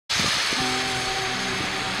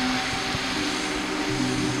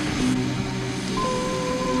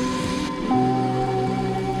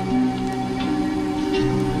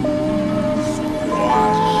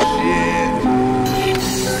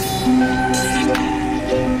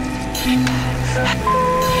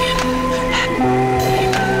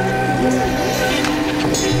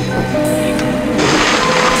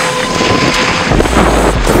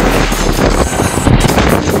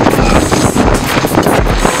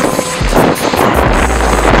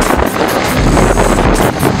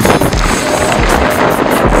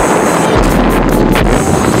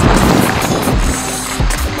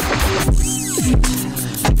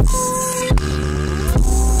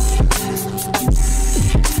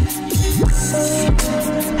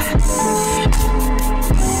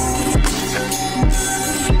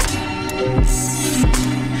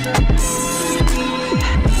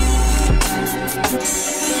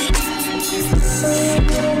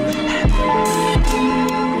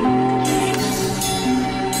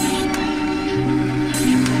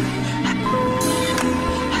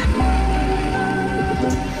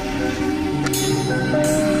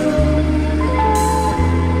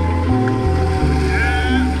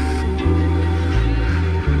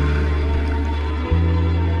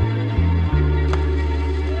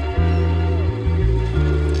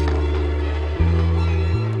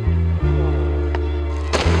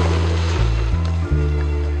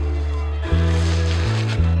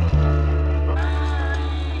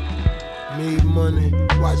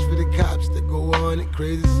100,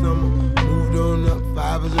 crazy summer. Moved on up,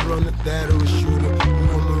 5 is a runner, that or a shooter.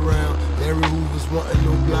 Move 'em around, Larry Hoover's wanting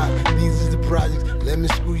no block. These is the projects, let me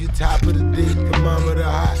screw you top of the day. Thermometer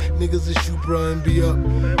high, niggas will shoot bro and be up.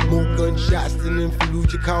 More gunshots than in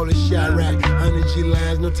Fallujah, call it Chirac. 100G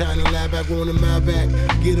lines, no time to lie back, want a mile back.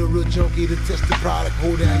 Get a real junkie to test the product,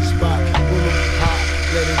 hold that spot. Pull up hot,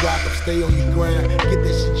 let it rock up, stay on your grind. Get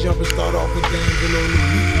that shit jumping, start off with dancing on the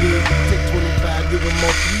weekend. Take 25, give them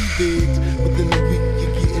all 3 days. Within the week,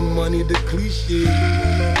 you're getting money, the cliche.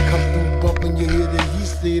 Come through bumping, you hear that he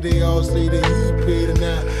say, they all say that he paid. And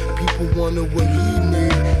now people wonder what he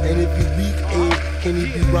made. And if you weak, can he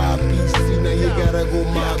be robbed PC? Now you gotta go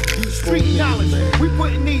mob deep. Street knowledge, we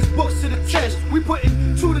putting these books to the test. We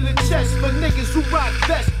putting 2 to the chest for niggas who rock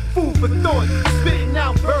vest. Food for thought, spitting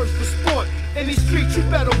out birds for sport. In these streets, you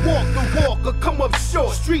better walk the walk or come up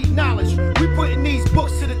short. Street knowledge, we putting these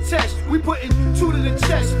books to the test. We putting 2 to the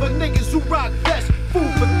chest for niggas who rock vest.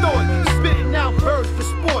 Food for thought, spitting out birds for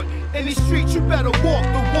sport. In these streets, you better walk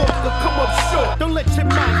the walk or come up short. Don't let your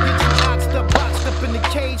mind get you boxed up in the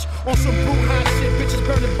cage. On some Bruja shit, bitches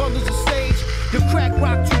burning bundles of sage. Your crack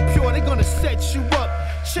rock too pure, they gonna set you up.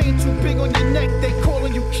 Chain too big on your neck, they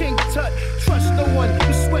calling you King Tut. Trust no one,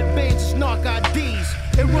 you sweatbands is narc IDs.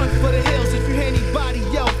 And run for the hills if you hear anybody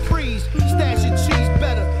yell freeze. Stash your cheese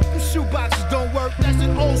better, them shoeboxes don't work, that's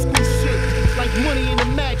an old school shit. Like money in the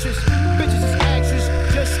mattress, bitches is actress,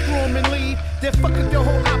 just screw 'em and leave. They're fucking your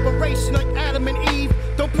whole operation like Adam and Eve.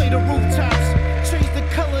 Don't play the rooftops, change the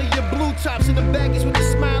color of your blue tops. And the baggies with the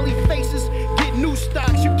smiley faces, get new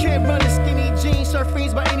stocks. You can't run in skinny jeans, surf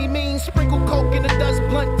fiends by any means. Sprinkle coke in the dust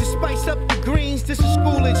blunt to spice up the greens. This is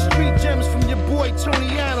Schoolage, street gems from your boy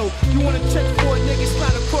Toniano. You wanna check for a nigga,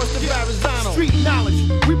 slide across the Verrazano. Street knowledge,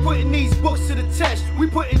 we putting these books to the test. We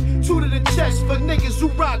putting 2 to the chest for niggas who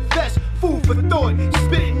rock vest. Food for thought,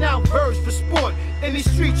 spitting out verbs for sport. In these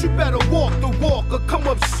streets, you better walk the walk or come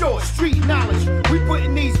up short. Street knowledge, we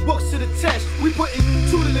putting these books to the test. We putting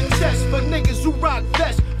 2 to the chest for niggas who rock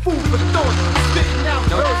vest. Food for thought, spitting out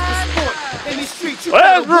verbs for sport. In these streets, you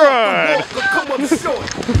better walk the walk or come up short.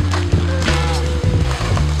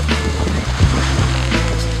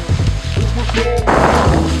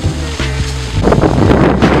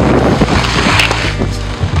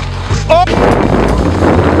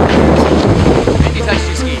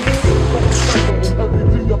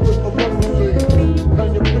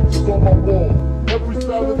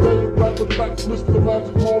 Mr.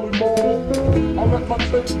 Magic Molyneaux. I let my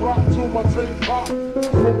tape rock till my tape pop.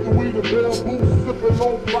 Smoke the weed and bamboo, sipping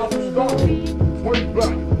on bottle stock. Way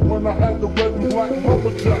back when I had the red and black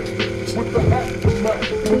lumberjack with the hat to match.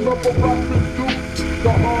 Remember rapping Duke?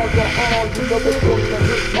 The hard, you never thought that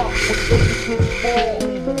hip hop would take the shit fall.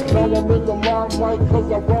 Now I'm in the limelight cause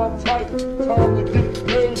I rhyme tight. Time to get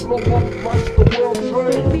paid, blow up like the world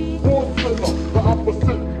trade. Four sinner, the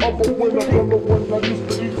opposite of a winner. Remember when I used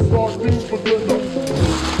to eat sardines for dinner?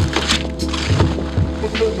 For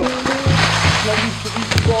dinner. I used to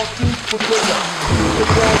eat sardines for dinner. The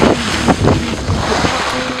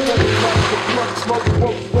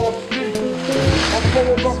I'm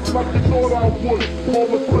blowing up like you thought I would. All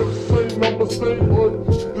the clips, same number, same hood.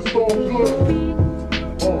 It's all good.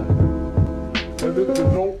 And if you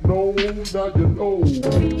don't know, now you know.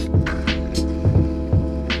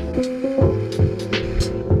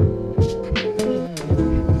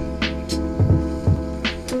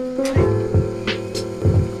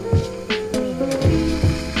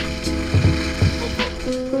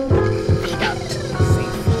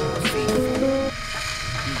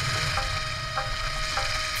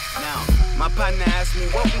 Partner asked me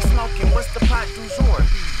what we smoking, what's the pot du jour?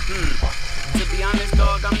 To be honest,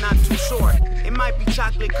 dog, I'm not too sure. It might be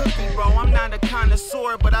chocolate cookie, bro. I'm not a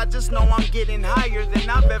connoisseur, but I just know I'm getting higher than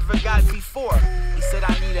I've ever got before. He said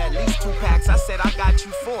I need at least 2 packs. I said I got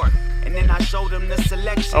you 4. And then I showed him the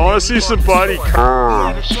selection. I want to see some body curve.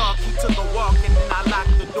 We had a talk, he took a walk, and then I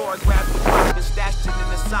locked the door, grabbed the rock and stashed it in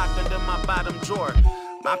the sock under my bottom drawer.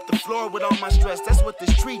 Mop the floor with all my stress, that's what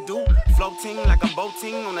this tree do. Floating like I'm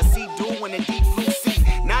boating on a sea-doo in a deep blue sea.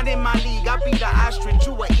 Not in my league, I be the ostrich,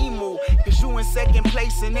 you a emu. Cause you in second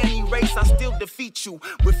place in any race, I still defeat you.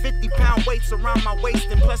 With 50-pound weights around my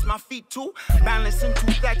waist and plus my feet too. Balancing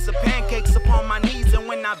 2 stacks of pancakes upon my knees, and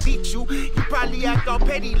when I beat you, you probably act all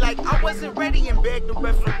petty like I wasn't ready and beg the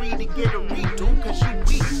referee to get a redo. Cause you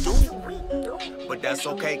weak, dude. But that's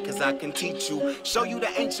okay, cause I can teach you. Show you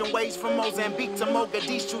the ancient ways from Mozambique to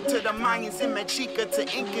Mogadishu, to the Mayans in Mexica, to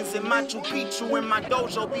Incans in Machu Picchu. In my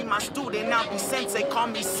dojo, be my student, I'll be sensei, call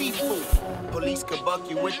me Sifu. police could buck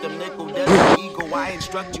you with them nickel desert eagle. I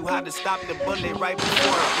instruct you how to stop the bullet right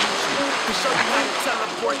before it beats you. To show you how to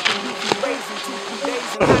teleport the leafy rays in 2-3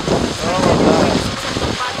 days and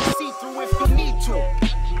how to see through if you need to.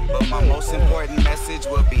 But my most important message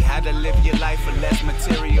will be how to live your life with less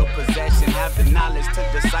material possession. Have the knowledge to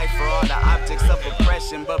decipher all the objects of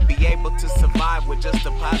oppression, but be able to survive with just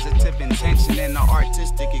a positive intention and an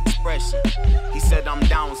artistic expression. He said, I'm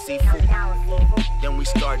down, Sifu. Then we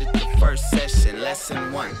started the first session,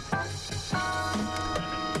 lesson 1.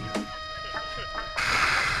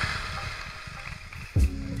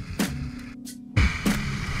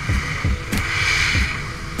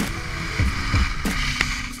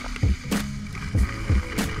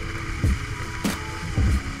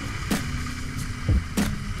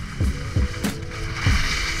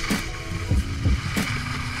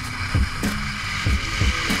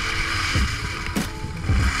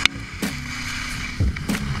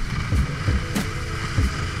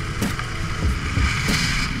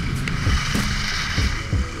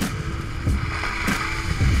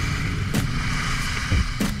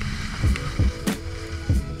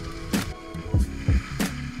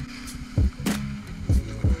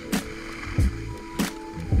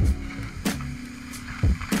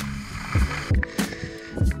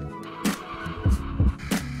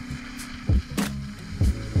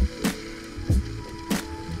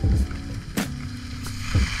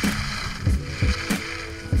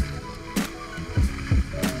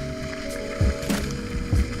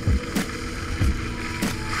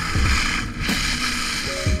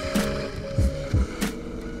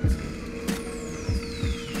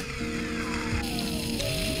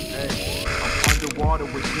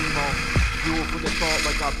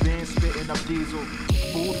 Diesel.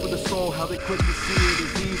 Food for the soul, how they quick to see it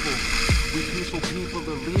is evil. We peaceful people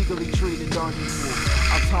illegally treated unequal.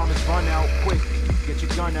 Our time is run out quick, get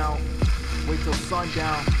your gun out. Wait till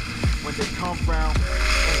sundown, when they come round.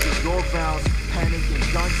 Enter your rounds, panic and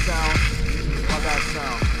gun sound. How that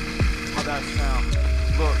sound? How that sound?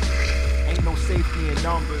 Look, ain't no safety in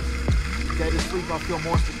numbers. Dead asleep, I feel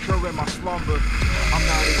more secure in my slumber. I'm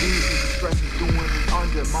not at ease, the stress is doing me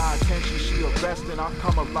under. My attention, she arrested, I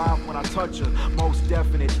come alive when I touch her. Most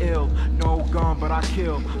definite ill, no gun but I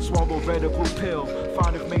kill. Swallow red or blue pill,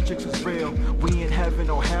 find if Matrix is real. We in heaven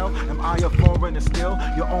or hell, am I a foreigner still?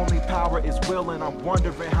 Your only power is will and I'm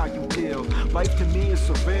wondering how you deal. Life to me is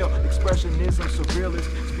surreal, expressionism surrealist.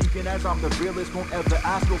 Speaking as I'm the realist, won't ever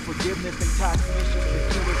ask for forgiveness. And taxation, the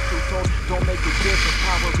killers too told, don't make a difference.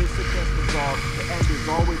 Powerless against the dog, the end is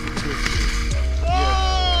always existence.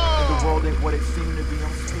 Yeah, and the world ain't what it seemed to be.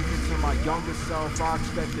 I'm speaking to my younger self, I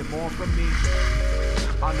expected more from me.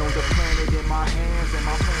 I know the planet in my hands and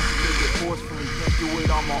my plans to live it forcefully. Can't do it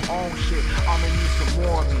on my own shit, I'ma need some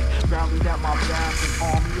more of me. Rallied at my back, an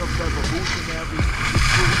army of revolutionaries. It's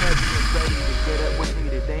too heavy and ready to get at what's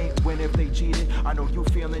needed. They ain't win if they cheated, I know you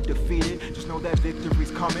feeling defeated. Just know that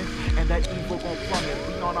victory's coming, and that evil gon' plummet.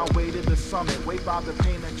 We on our way to the summit, wait by the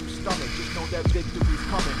pain that you stomach. Just know that victory's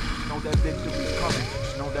coming, just know that victory's coming.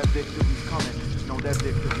 Just know that victory's coming, just know that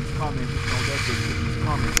victory's coming. Just know that victory's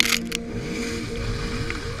coming.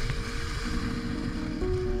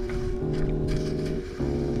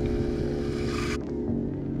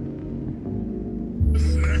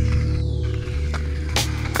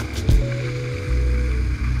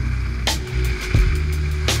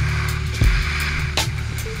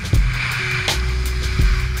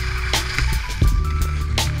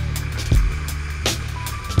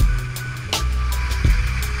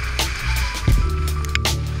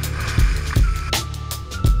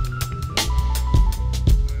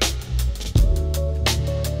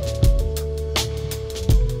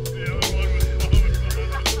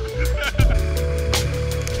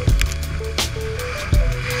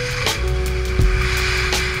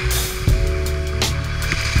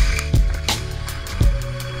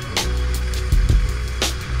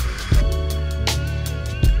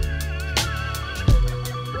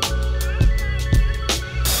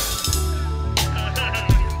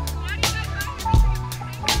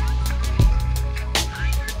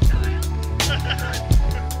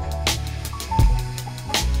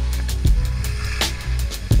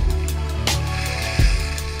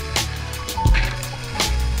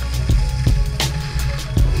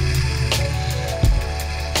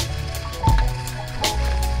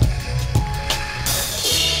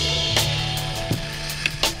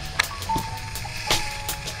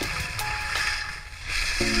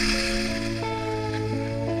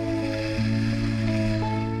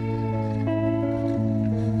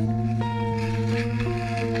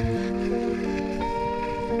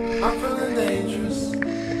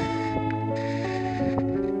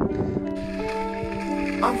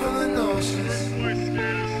 I'm feeling nauseous.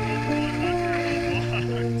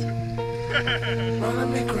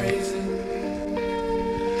 Running me crazy.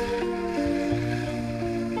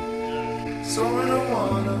 So in the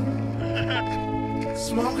water,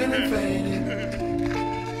 smoking and fading.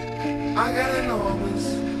 I got enormous,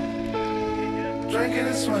 drinking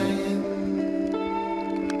and swinging.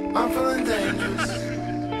 I'm feeling dangerous.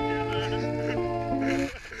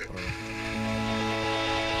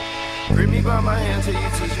 Grip me by my hand till you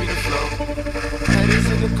teach me to flow. Head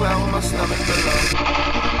is in the cloud with my stomach below.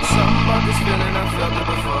 Something about this feeling, I felt it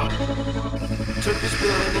before. Took this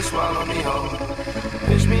pill and it swallowed me whole.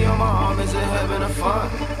 Pitch me on my arm, is it heaven or fun?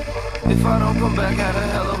 If I don't come back, had a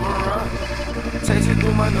hell of a run. Taste it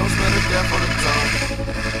through my nose, smell the death on the tongue.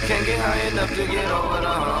 Can't get high enough to get over the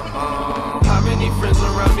hump. How many friends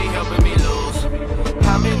around me helping me lose?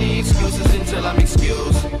 How many excuses until I'm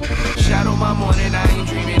excused? Shadow my morning, I ain't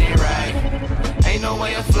dreaming it right. Ain't no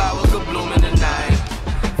way a flower could bloom in the night.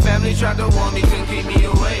 Family tried to warn me, couldn't keep me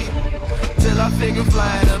away. Till I figured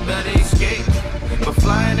flying a better escape. But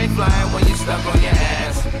flying ain't flying when you're stuck on your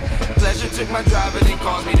ass. Pleasure took my drive and it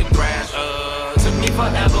caused me to crash. Took me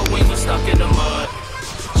forever when you stuck in the mud.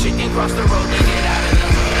 Chicken cross the road to get out of the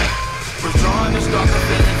hood. Withdrawing this darker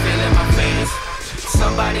feeling my face.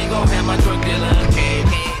 Somebody go hand my drug dealer a cave.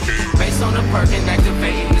 Based on the perk and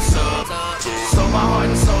activating the sub. So my heart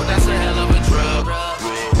and soul, that's a hell of a drug.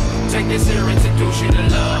 Take this here, introduce you to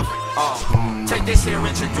love. Take this here,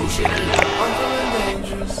 introduce you to love. I'm feeling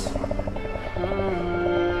dangerous.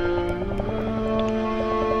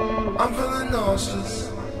 I'm feeling nauseous.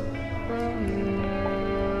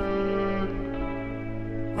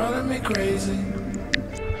 Running me crazy.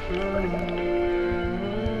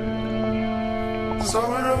 So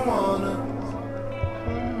I don't wanna.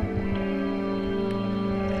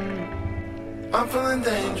 I'm feeling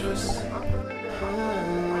dangerous.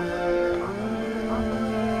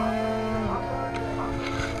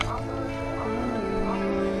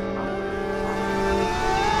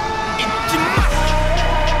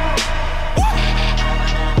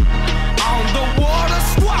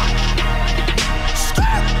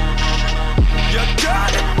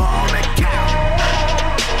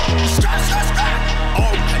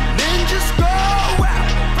 Ninjas go out.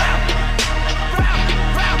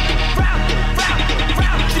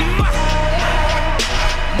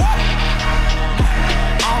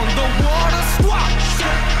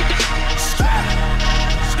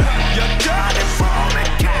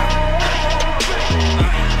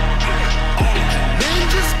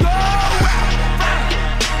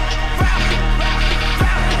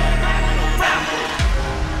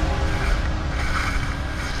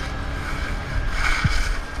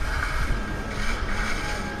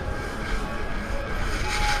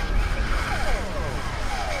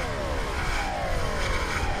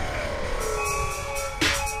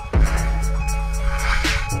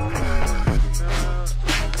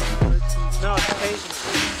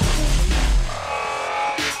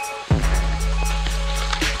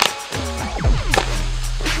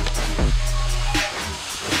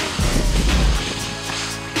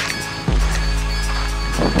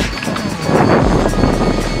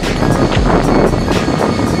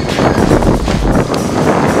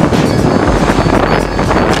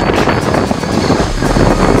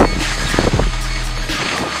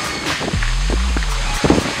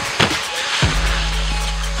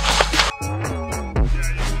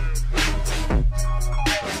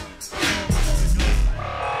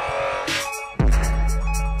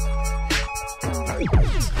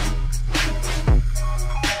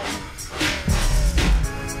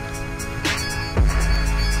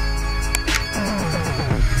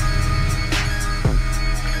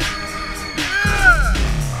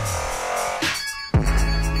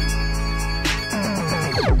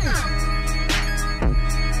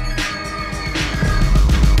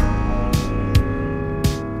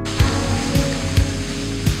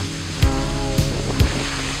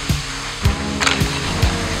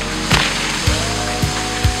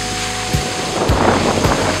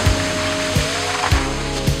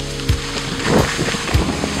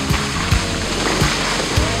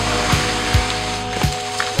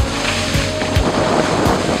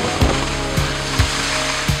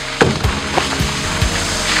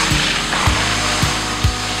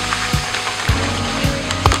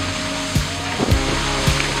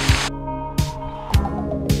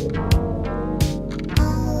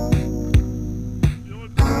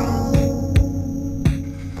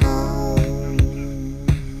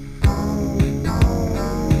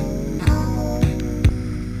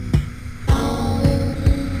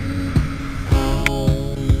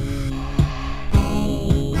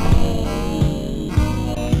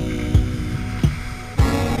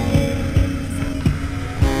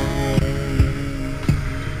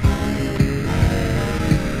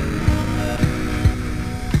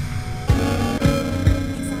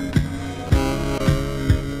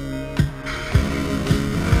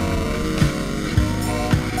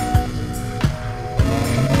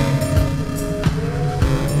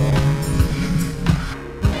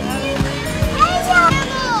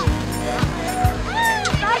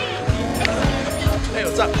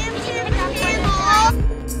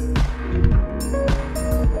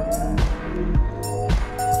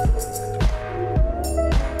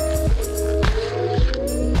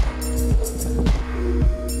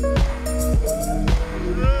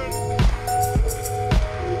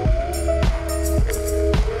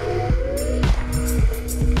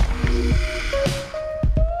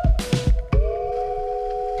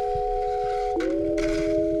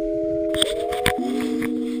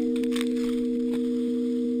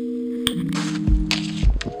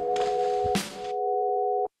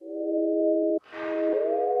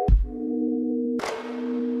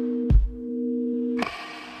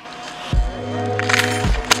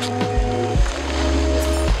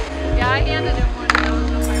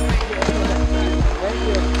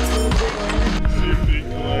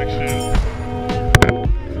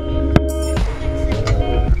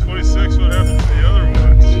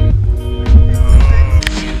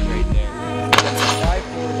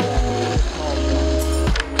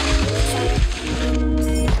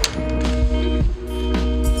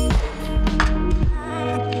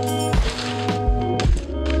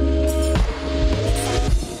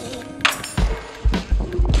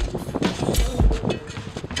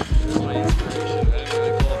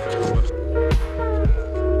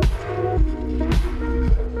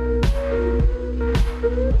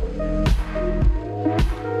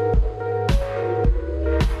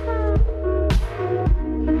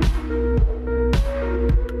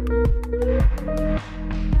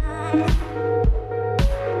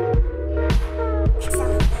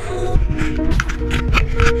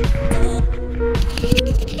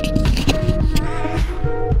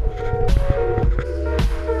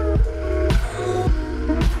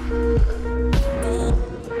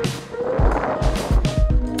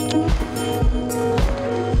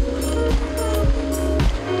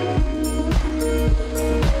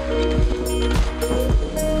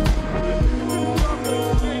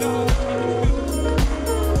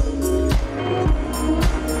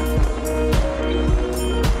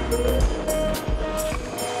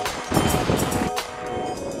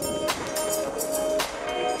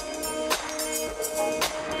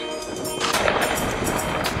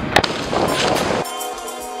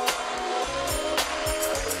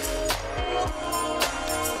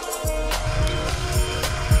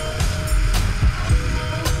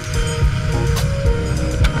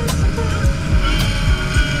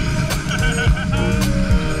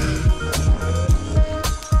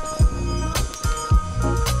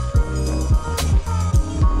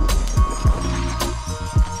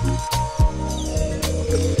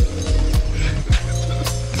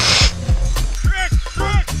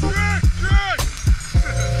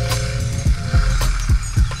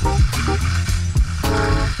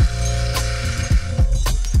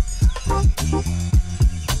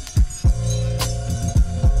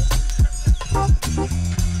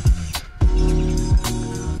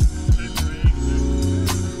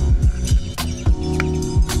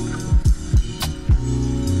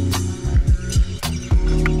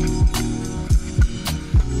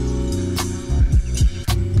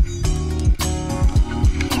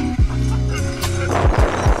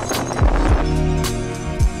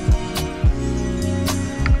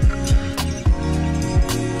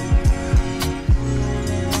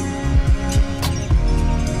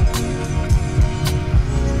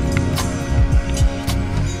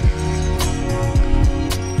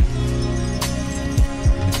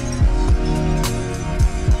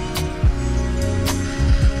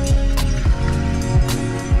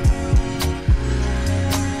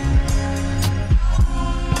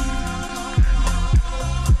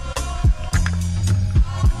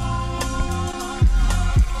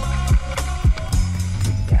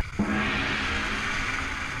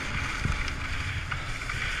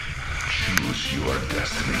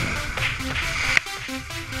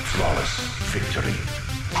 victory.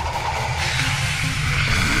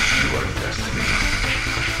 Choose your destiny.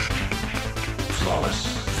 Flawless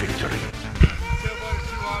victory.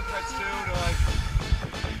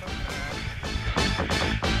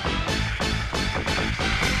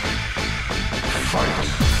 Fight.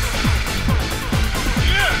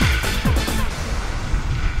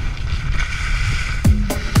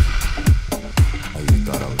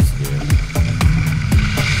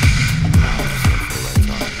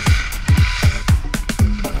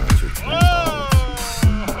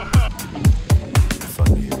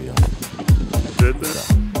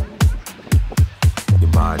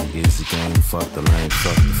 Fuck the lane,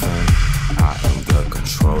 fuck the fame. I am the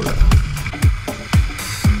controller.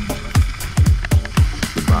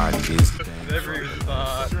 Your body is the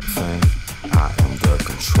fame. I am the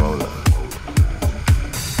controller.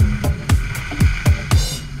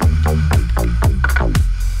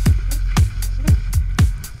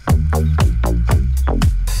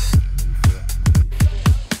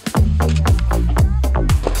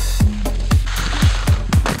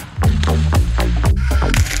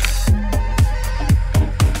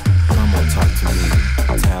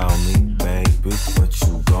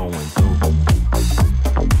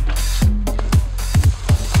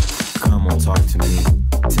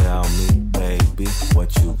 Tell me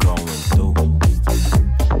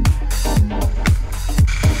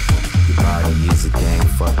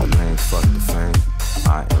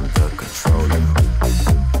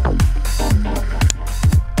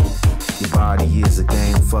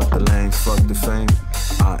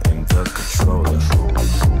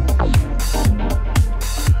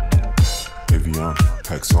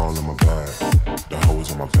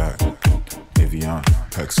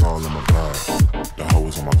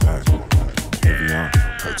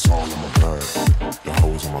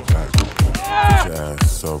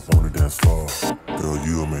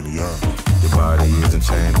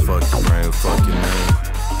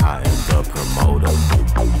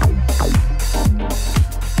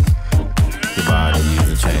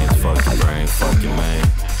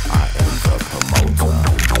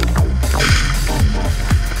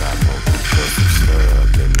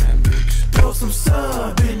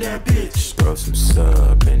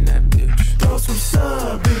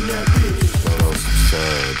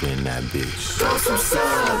in that bitch. Throw some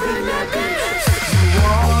sub in that bitch. You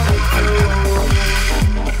wanna do?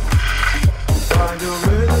 Find a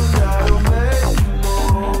rhythm that'll make you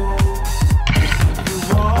move. You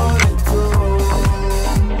wanna do?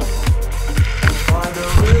 Find a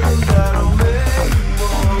rhythm that'll make you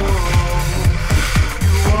move.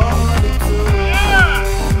 You wanna do?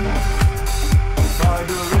 Find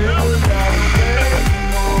a rhythm that'll make you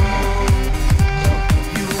move.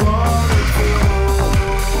 You wanna do?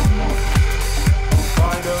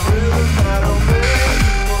 Find a rhythm that'll make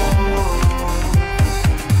you move.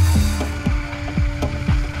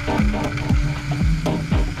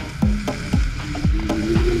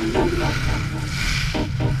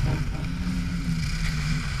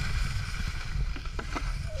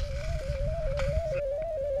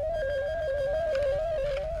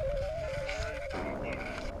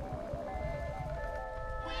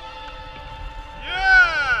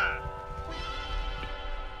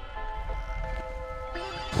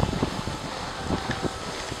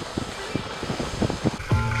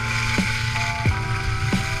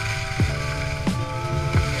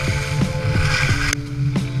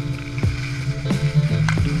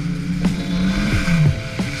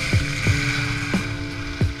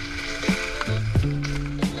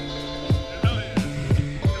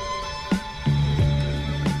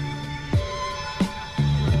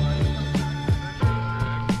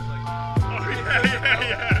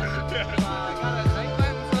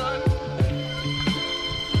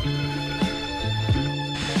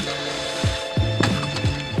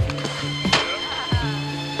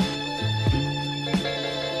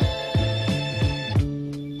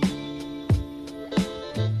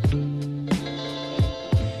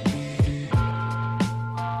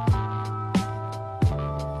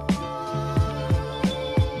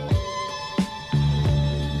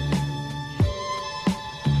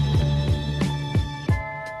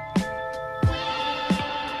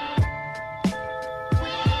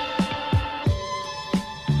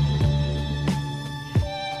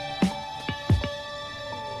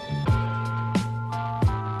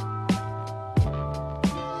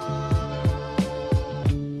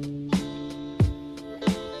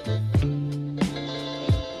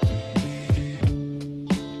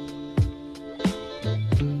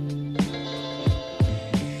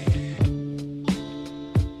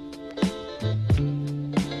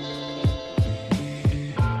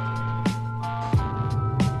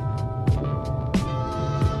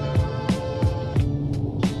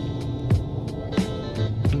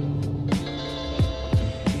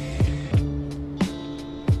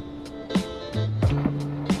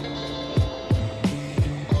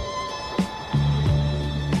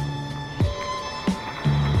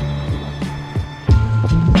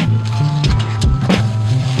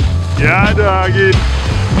 Ja, doggy.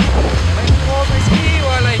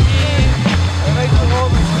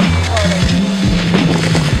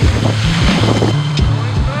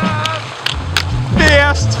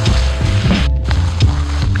 Best.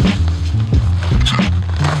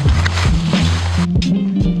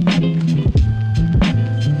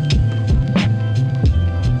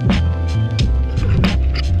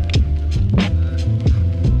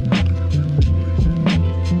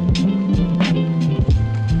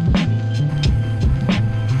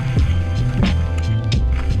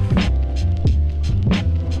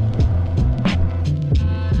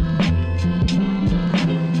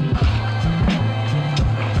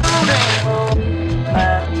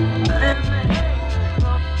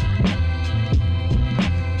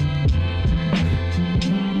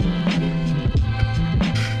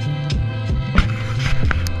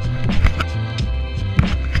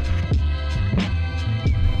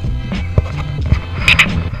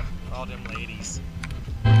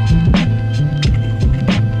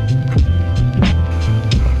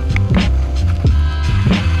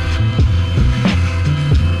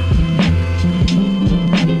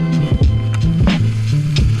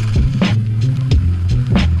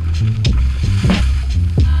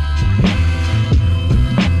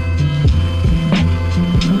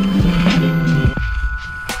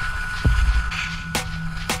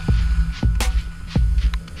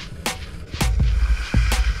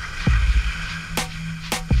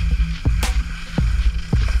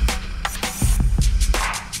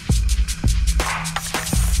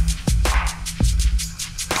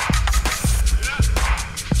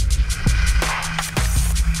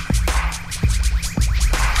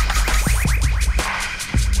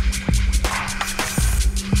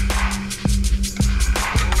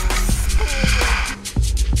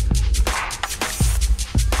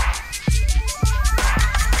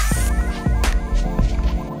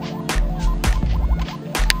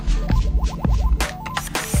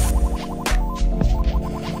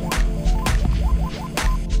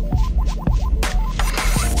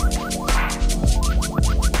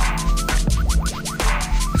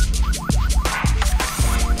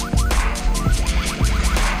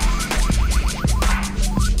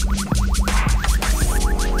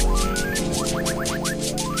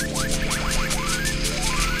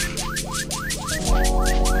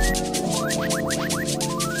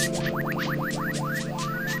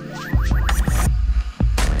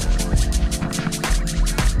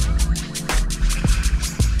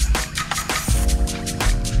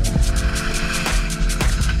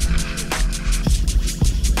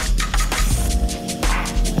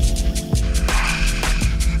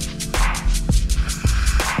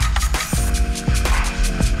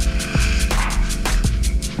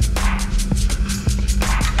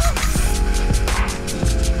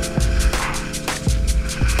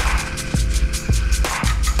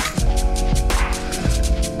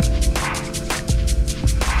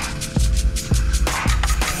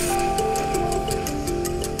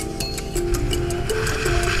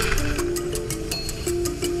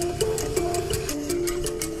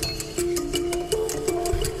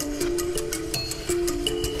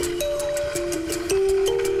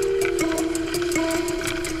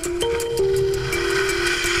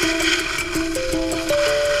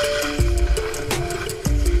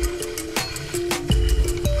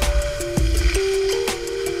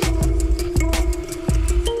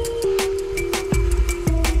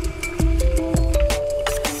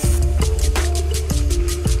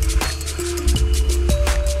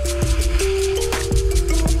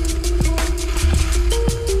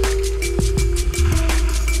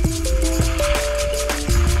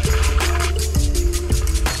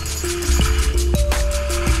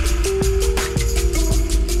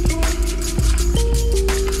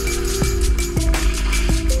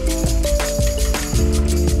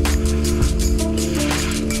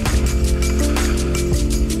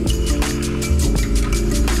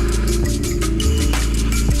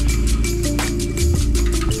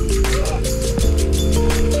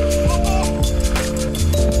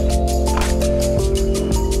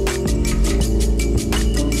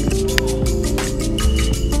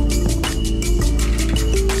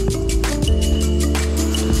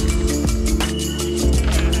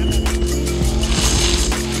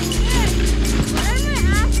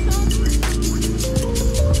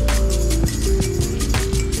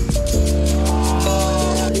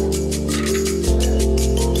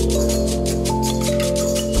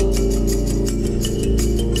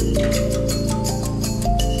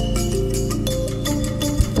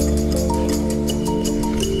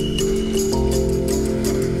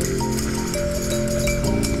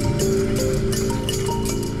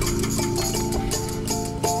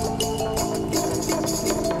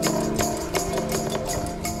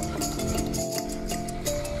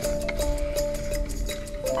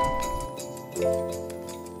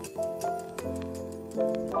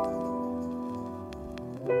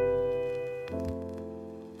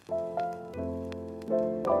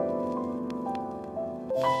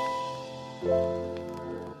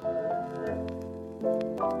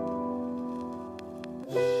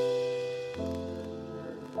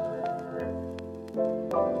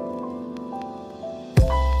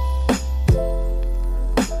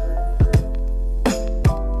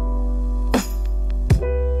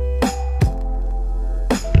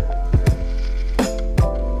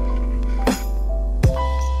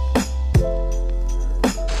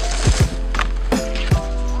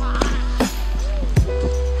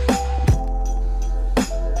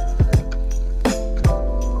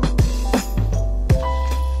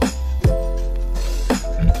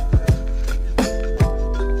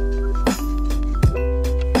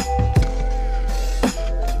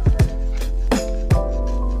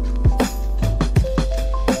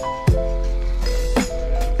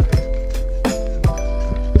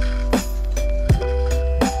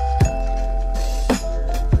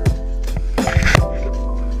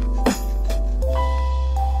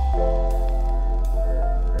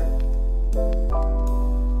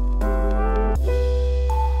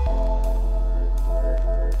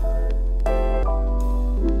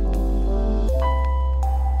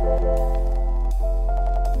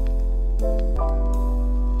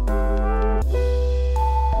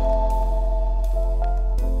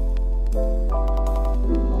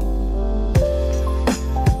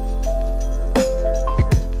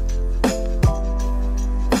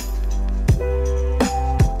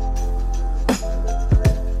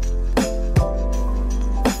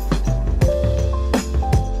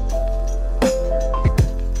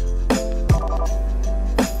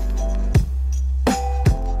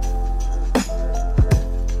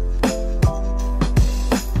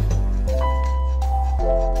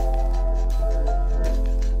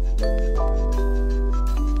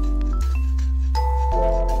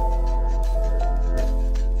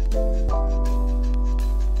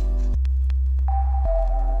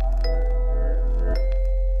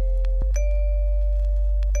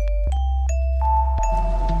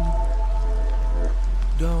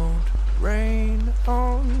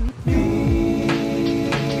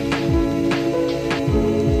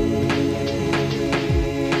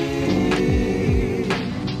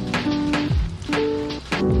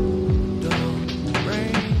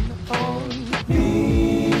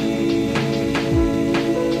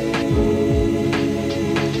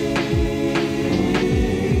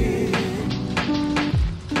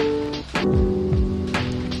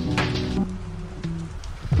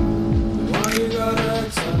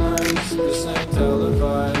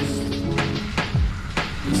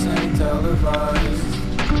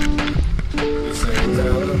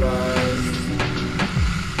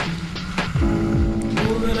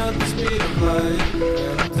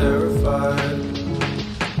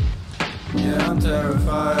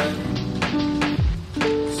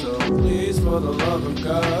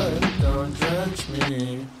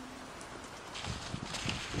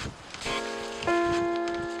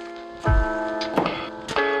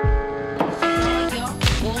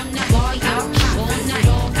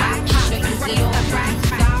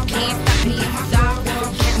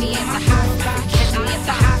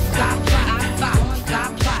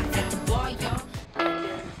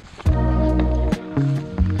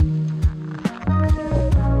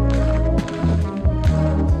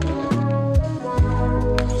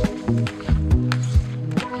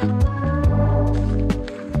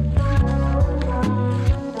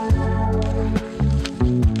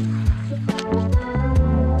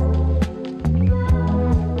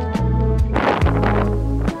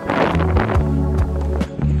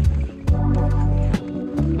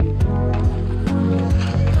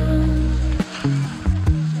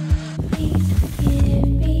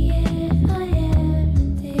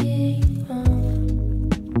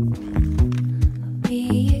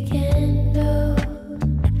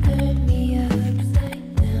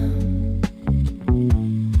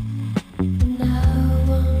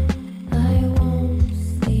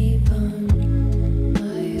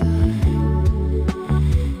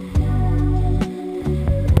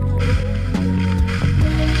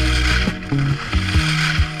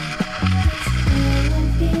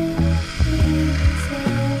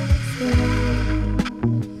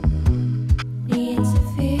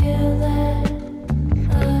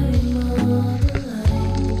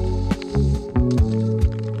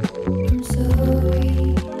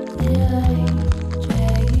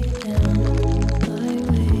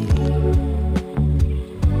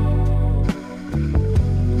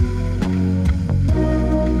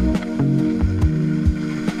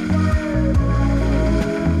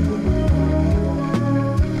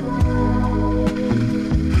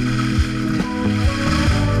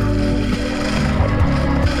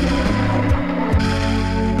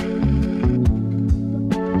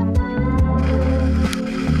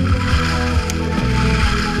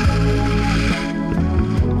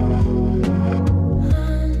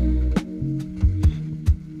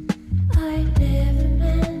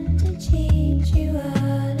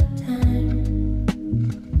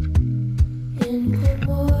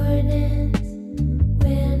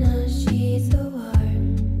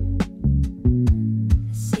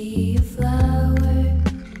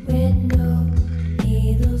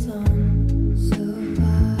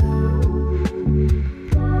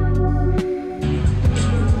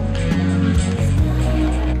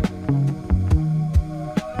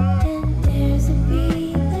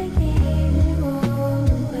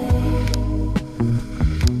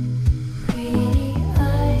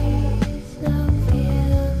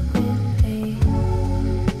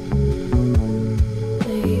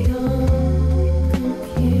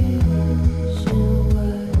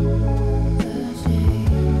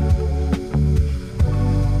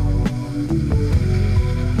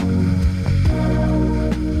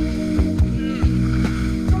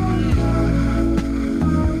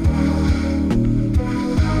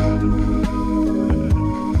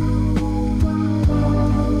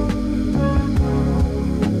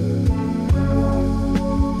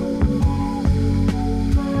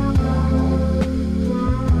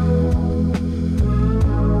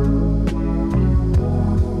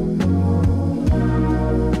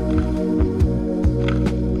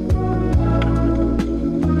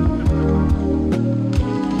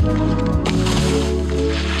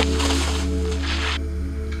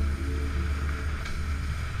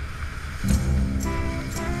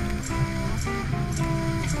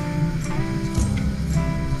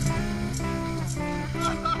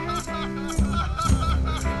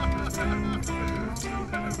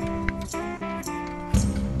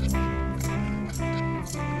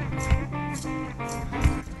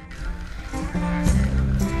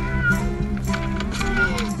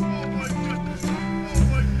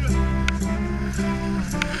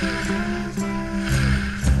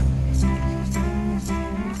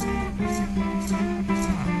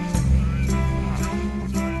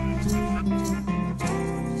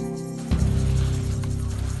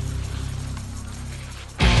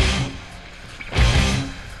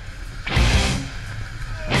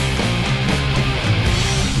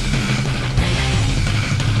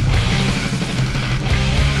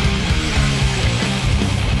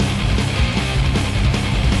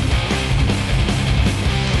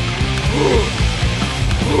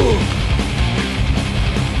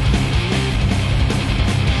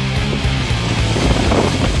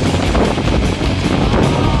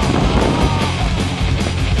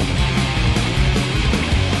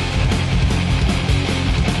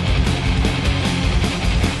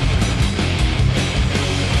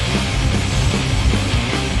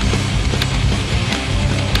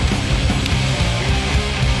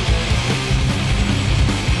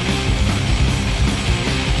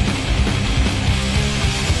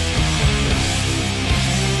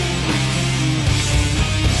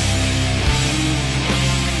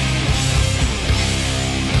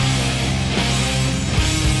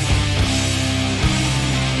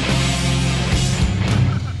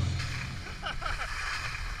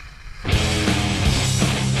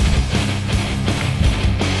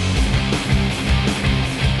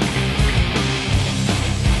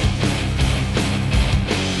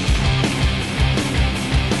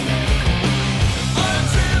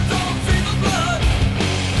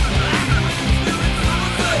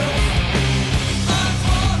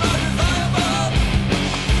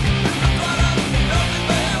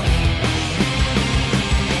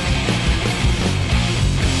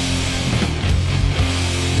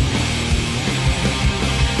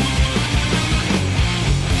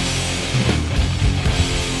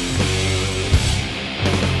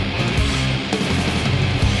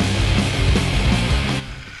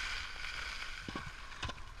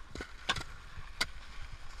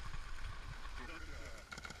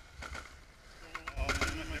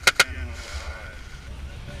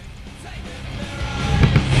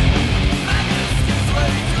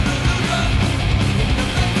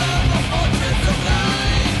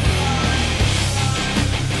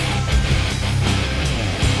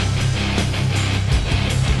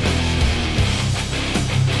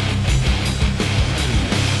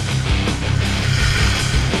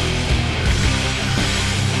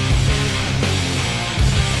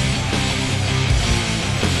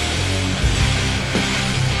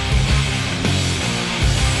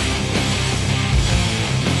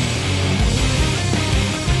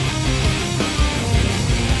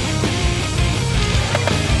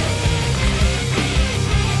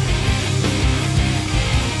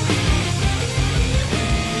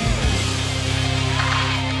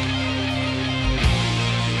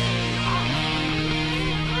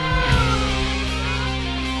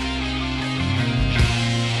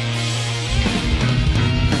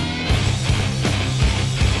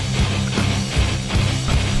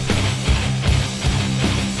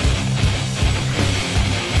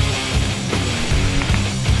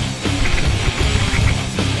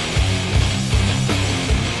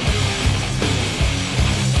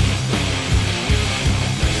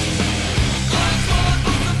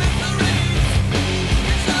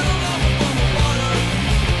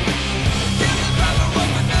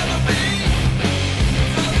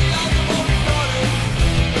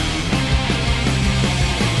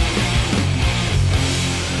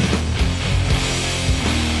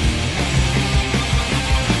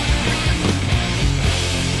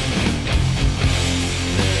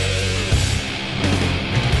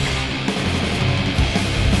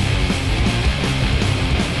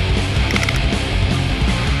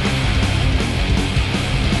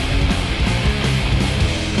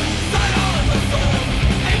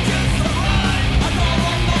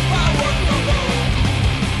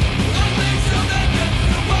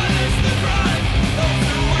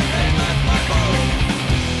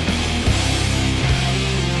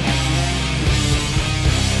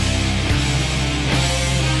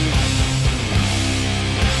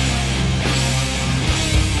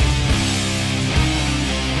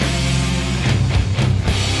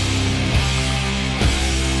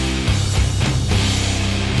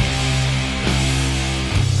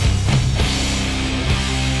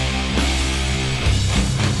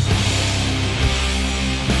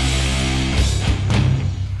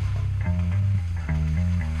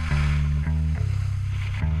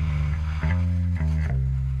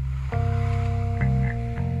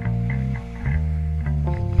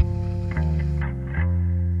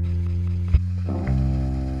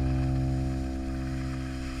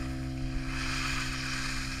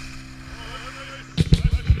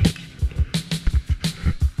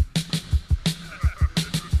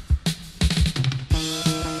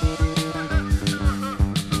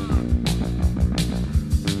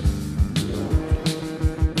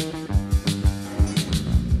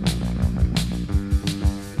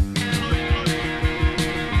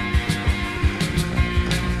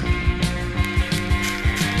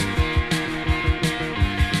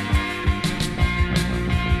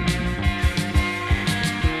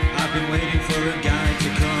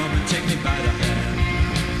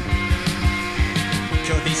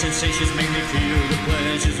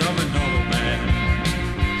 features of a normal man.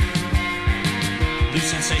 These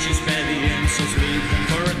sensations spare the insults, leave them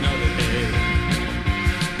for another day.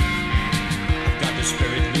 I've got the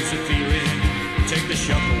spirit, lose the feeling, take the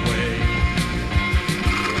shock away.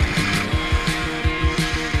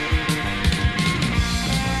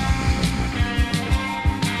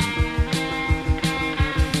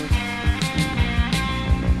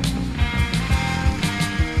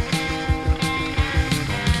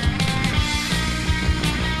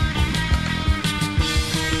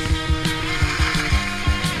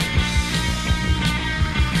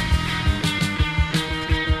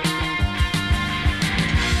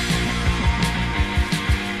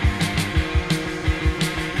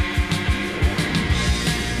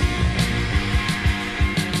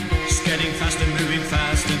 Moving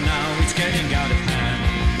faster now, it's getting out of hand.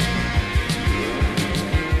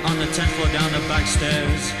 On the 10th floor down the back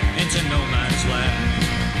stairs, into no man's land.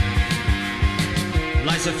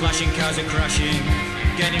 Lights are flashing, cars are crashing,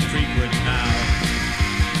 getting frequent now.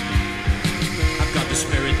 I've got the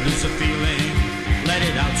spirit, lose the feeling, let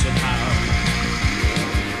it out somehow.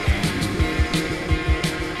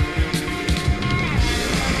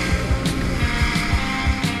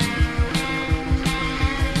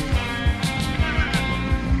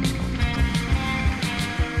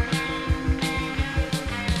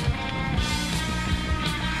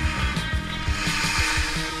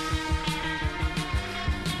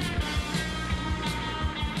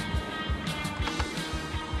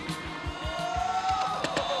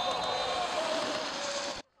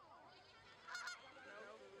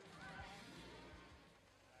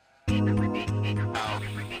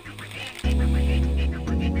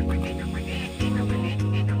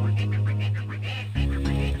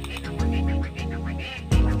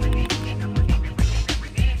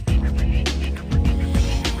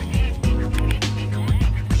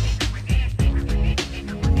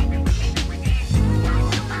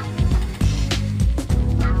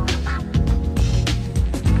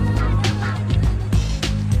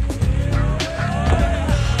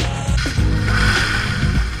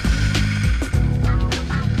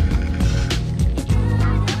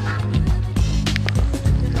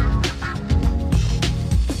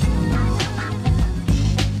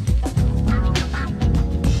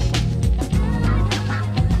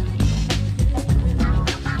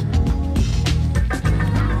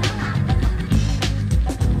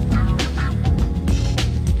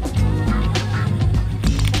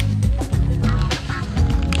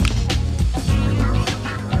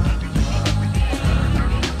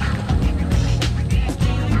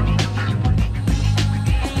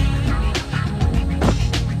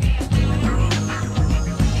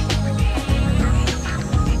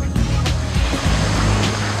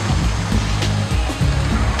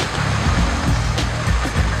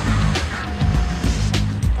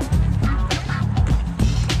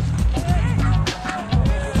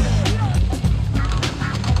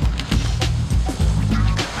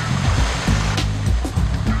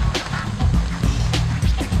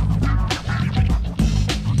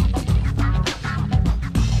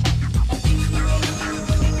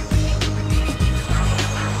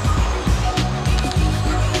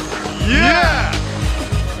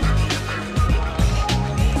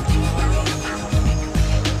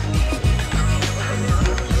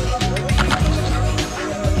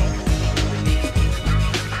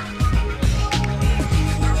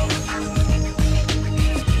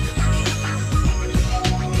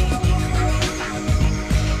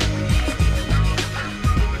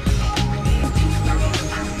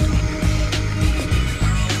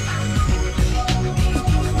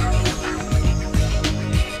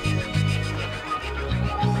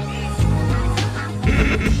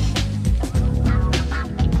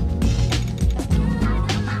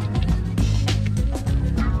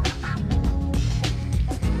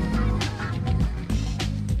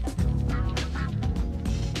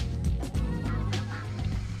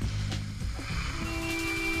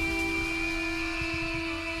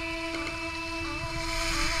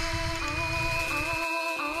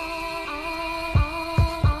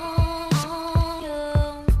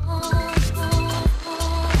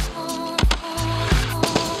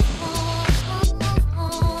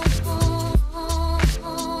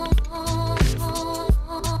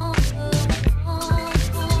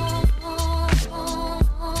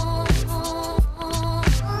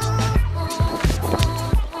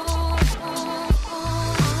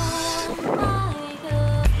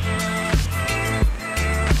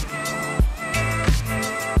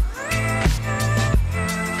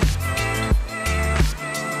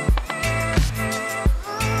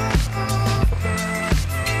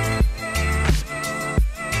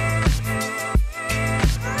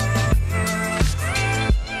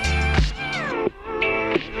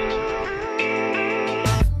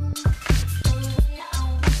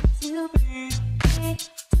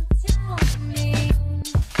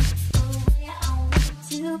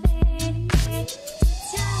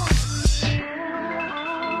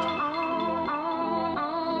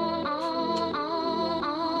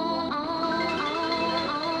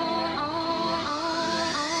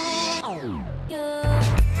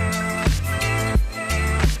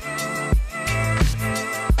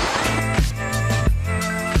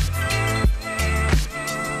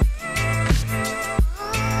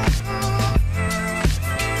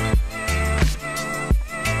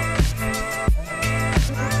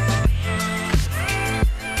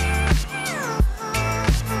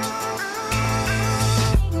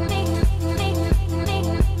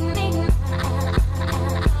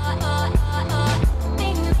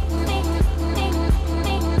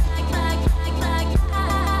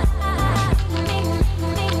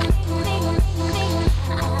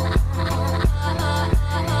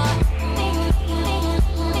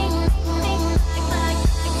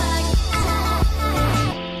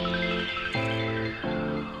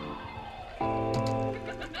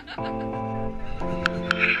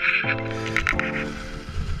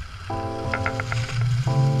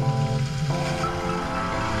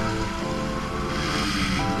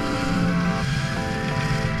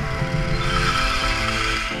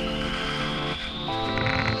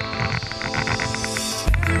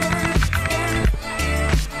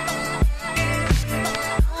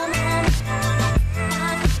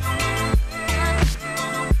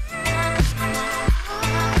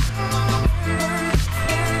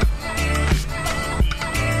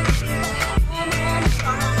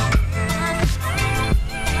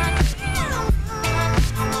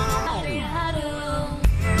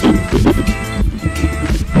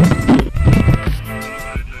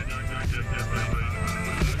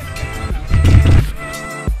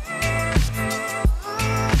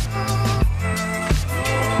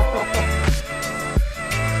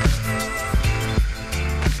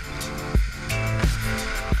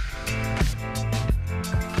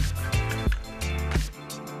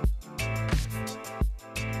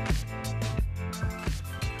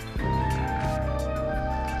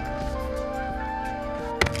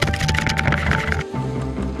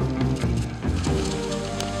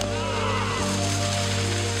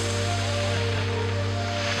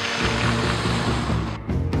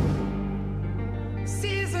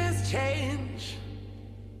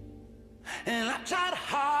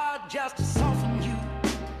 just to soften you.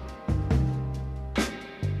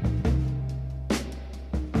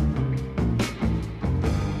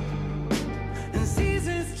 And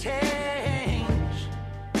seasons change,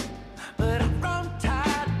 but I've grown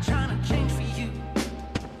tired of trying to change for you.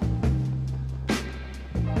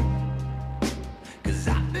 'Cause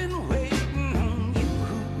I've been waiting on you.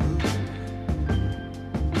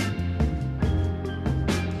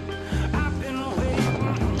 I've been waiting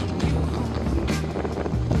on you.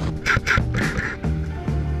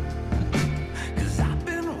 'Cause I've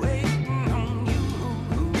been waiting on you.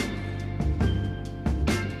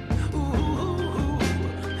 Ooh,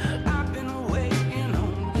 I've been waiting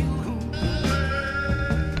on you.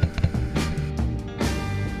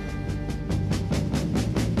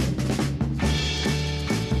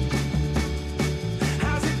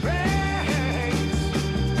 As it rains,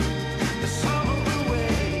 the summer will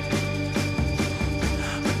wait,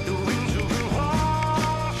 but the winter will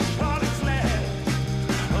wash what is left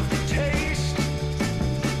of the taste.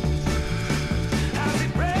 As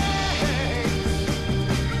it rains,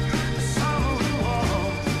 the summer will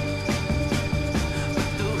warm, but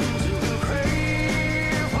the winter will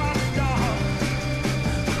crave what is gone,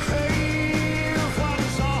 crave what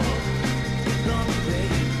is all gonna be.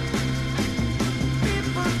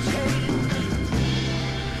 People change,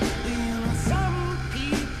 you know some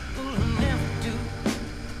people never do.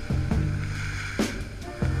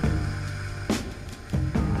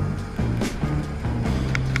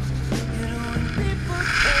 You know when people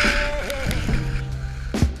change,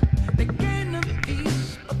 they gain a piece,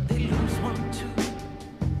 but they lose one too.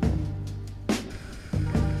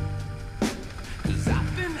 'Cause I've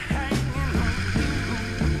been hanging on you.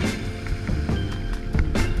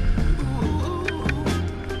 Ooh,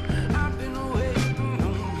 I've been waiting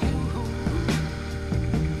on you.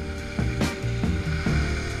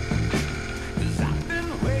 'Cause I've been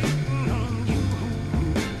waiting on you.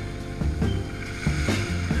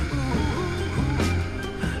 Ooh,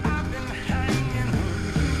 I've been hanging on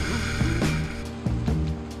you.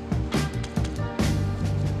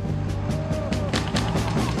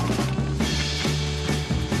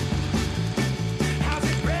 As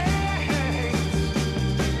it rains,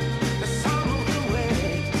 the summer will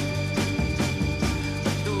wait,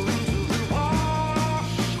 but the winter will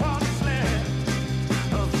wash what is left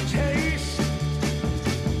of the taste.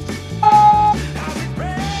 As it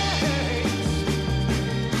rains,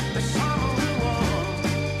 the summer will warm,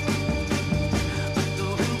 but the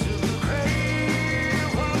winter will crave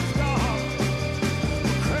what is gone,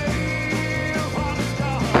 crave what is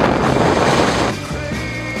gone,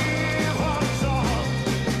 crave what is all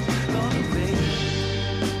gonna be.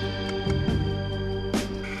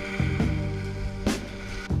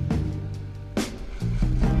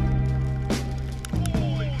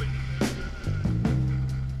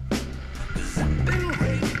 Cause I've been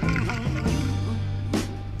waiting on you.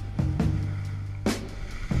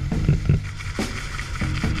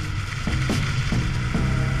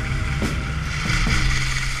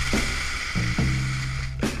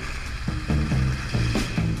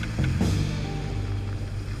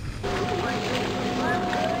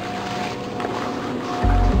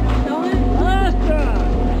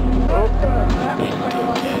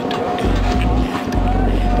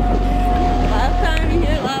 Last time you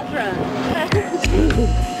hit last run.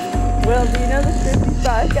 Well, do you know the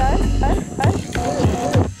 55 guy?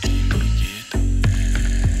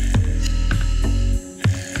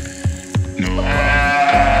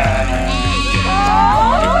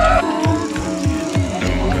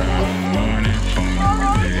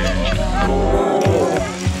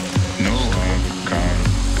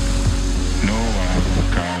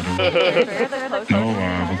 No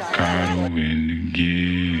avocado in the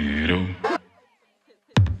ghetto.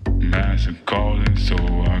 Master calling, so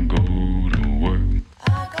I go to work.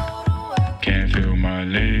 Can't feel my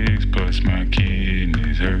legs, plus my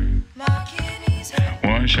kidneys hurt.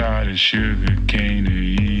 One shot of sugar cane to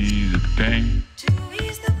ease the pain.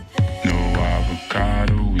 No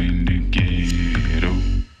avocado in the ghetto.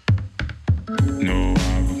 No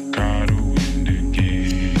avocado in the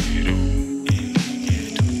ghetto.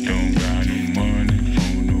 Don't got no money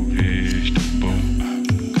for no vegetable.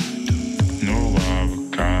 No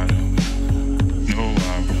avocado. No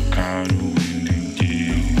avocado in the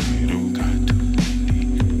ghetto.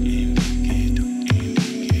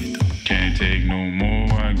 Can't take no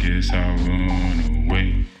more, I guess I'll run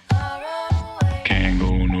away. Can't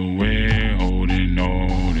go nowhere holding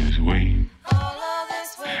all this weight.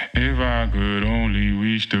 If I could only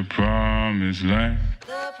reach the promised land.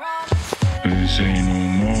 This ain't no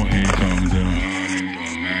more, here comes the